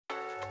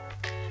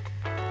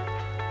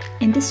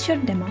In this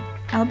short demo,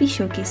 I'll be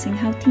showcasing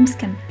how teams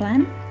can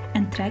plan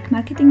and track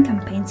marketing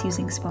campaigns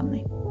using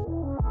Swanly.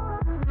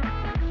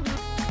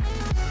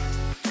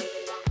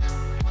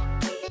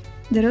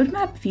 The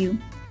roadmap view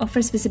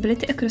offers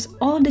visibility across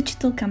all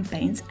digital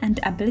campaigns and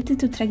the ability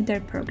to track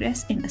their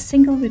progress in a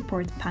single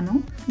report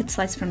panel that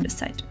slides from the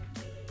side.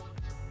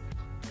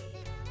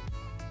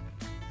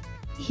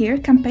 Here,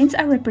 campaigns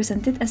are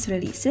represented as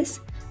releases,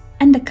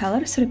 and the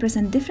colors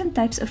represent different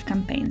types of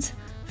campaigns.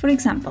 For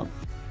example,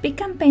 big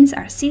campaigns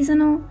are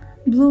seasonal,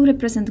 blue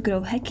represent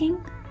growth hacking,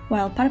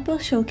 while purple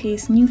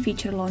showcase new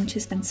feature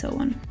launches and so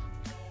on.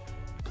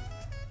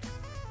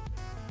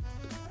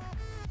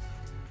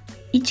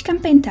 Each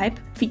campaign type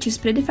features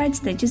predefined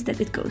stages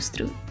that it goes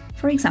through.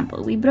 For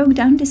example, we broke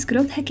down this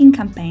growth hacking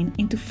campaign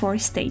into 4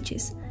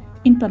 stages: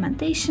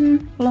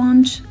 implementation,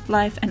 launch,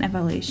 live, and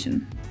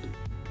evaluation.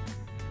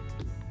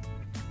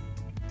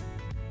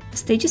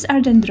 Stages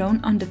are then drawn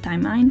on the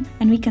timeline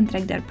and we can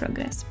track their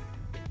progress.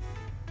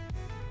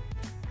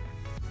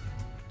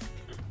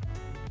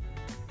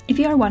 If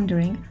you are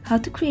wondering how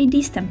to create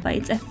these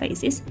templates as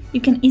phases,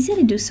 you can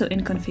easily do so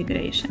in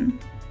configuration.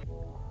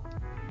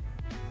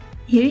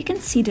 Here you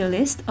can see the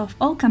list of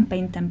all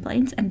campaign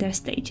templates and their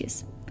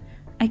stages.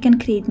 I can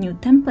create new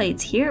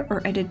templates here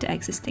or edit the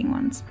existing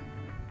ones.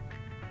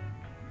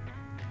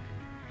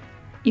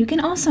 You can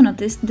also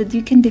notice that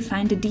you can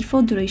define the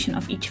default duration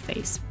of each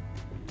phase.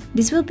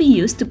 This will be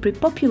used to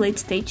pre-populate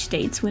stage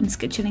dates when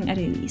scheduling a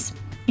release.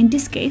 In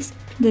this case,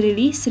 the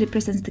release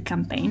represents the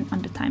campaign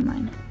on the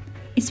timeline.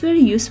 It's very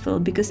useful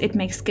because it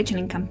makes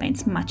scheduling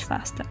campaigns much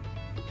faster.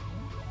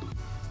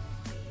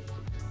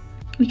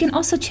 We can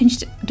also change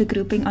the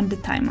grouping on the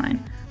timeline.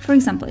 For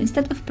example,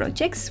 instead of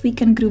projects, we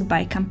can group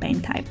by campaign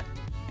type.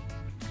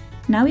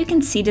 Now you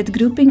can see that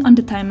grouping on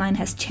the timeline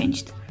has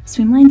changed.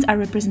 Swim lanes are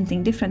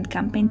representing different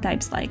campaign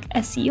types like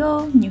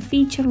SEO, new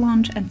feature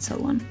launch, and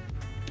so on.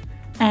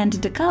 And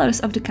the colors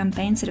of the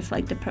campaigns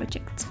reflect the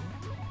projects.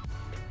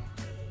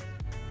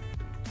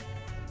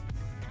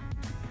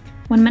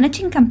 When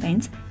managing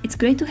campaigns, it's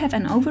great to have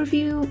an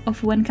overview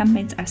of when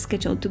campaigns are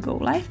scheduled to go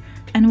live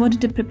and what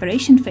the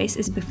preparation phase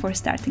is before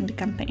starting the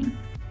campaign.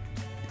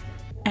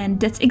 And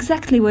that's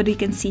exactly what you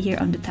can see here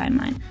on the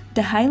timeline.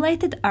 The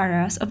highlighted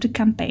areas of the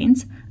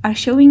campaigns are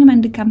showing when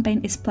the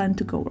campaign is planned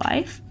to go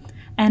live,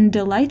 and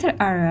the lighter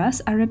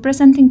areas are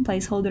representing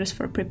placeholders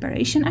for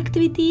preparation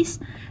activities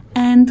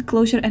and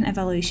closure and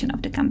evaluation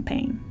of the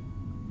campaign.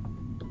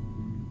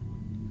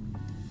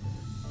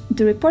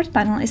 The report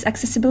panel is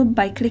accessible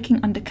by clicking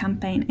on the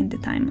campaign in the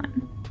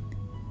timeline.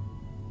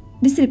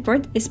 This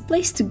report is a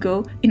place to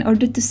go in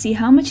order to see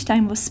how much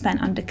time was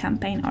spent on the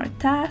campaign or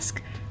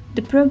task,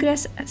 the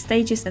progress,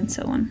 stages, and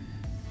so on.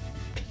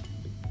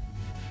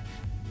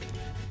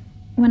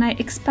 When I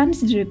expand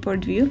the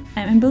report view,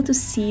 I'm able to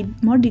see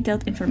more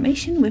detailed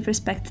information with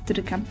respect to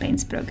the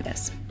campaign's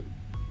progress.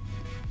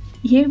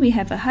 Here we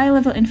have a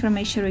high-level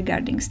information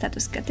regarding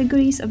status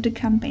categories of the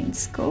campaign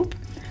scope.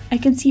 I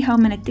can see how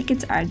many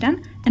tickets are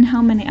done and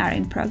how many are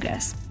in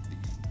progress.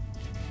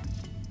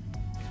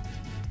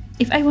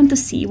 If I want to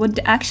see what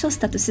the actual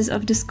statuses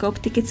of the scope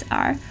tickets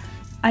are,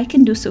 I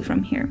can do so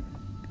from here.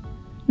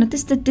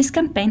 Notice that this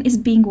campaign is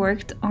being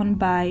worked on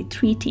by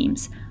 3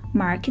 teams: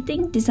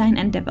 marketing, design,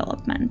 and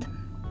development.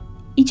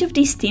 Each of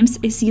these teams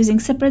is using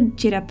separate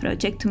Jira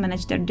project to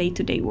manage their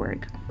day-to-day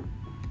work.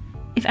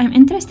 If I'm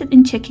interested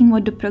in checking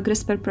what the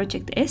progress per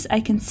project is, I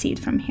can see it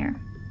from here.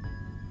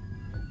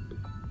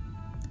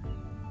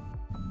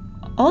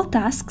 All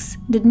tasks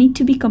that need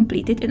to be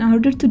completed in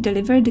order to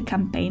deliver the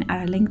campaign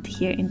are linked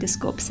here in the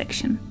scope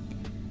section.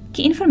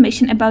 Key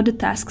information about the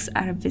tasks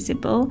are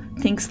visible,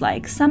 things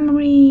like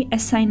summary,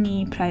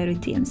 assignee,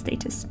 priority, and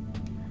status.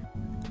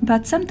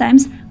 But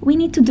sometimes we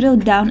need to drill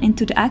down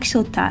into the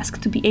actual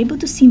task to be able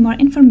to see more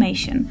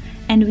information,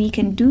 and we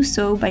can do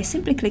so by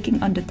simply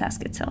clicking on the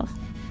task itself.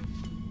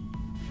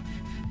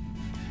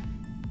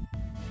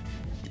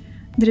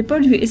 The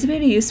report view is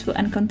very useful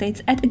and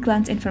contains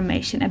at-a-glance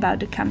information about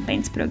the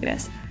campaign's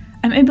progress.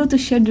 I'm able to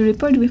share the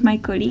report with my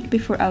colleague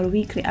before our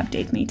weekly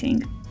update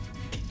meeting.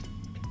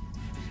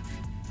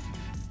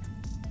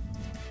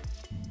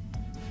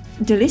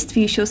 The list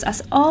view shows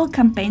us all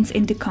campaigns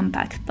in the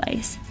compact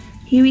place.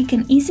 Here we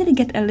can easily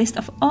get a list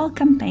of all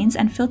campaigns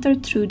and filter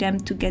through them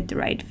to get the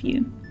right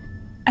view.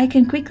 I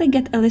can quickly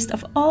get a list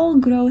of all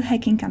growth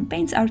hacking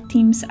campaigns our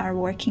teams are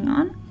working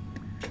on,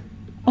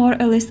 or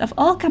a list of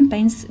all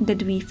campaigns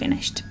that we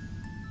finished.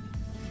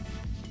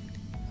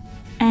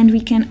 And we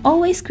can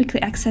always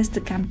quickly access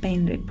the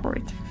campaign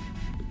report.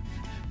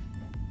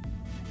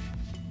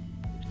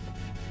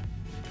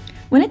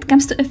 When it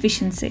comes to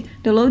efficiency,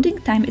 the loading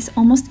time is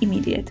almost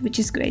immediate, which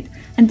is great,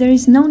 and there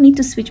is no need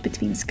to switch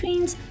between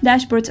screens,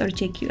 dashboards, or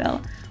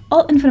JQL.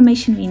 All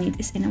information we need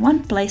is in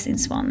one place in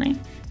Swanly.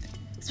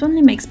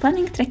 Swanly makes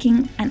planning,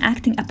 tracking, and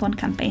acting upon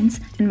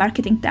campaigns and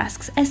marketing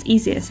tasks as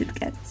easy as it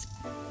gets.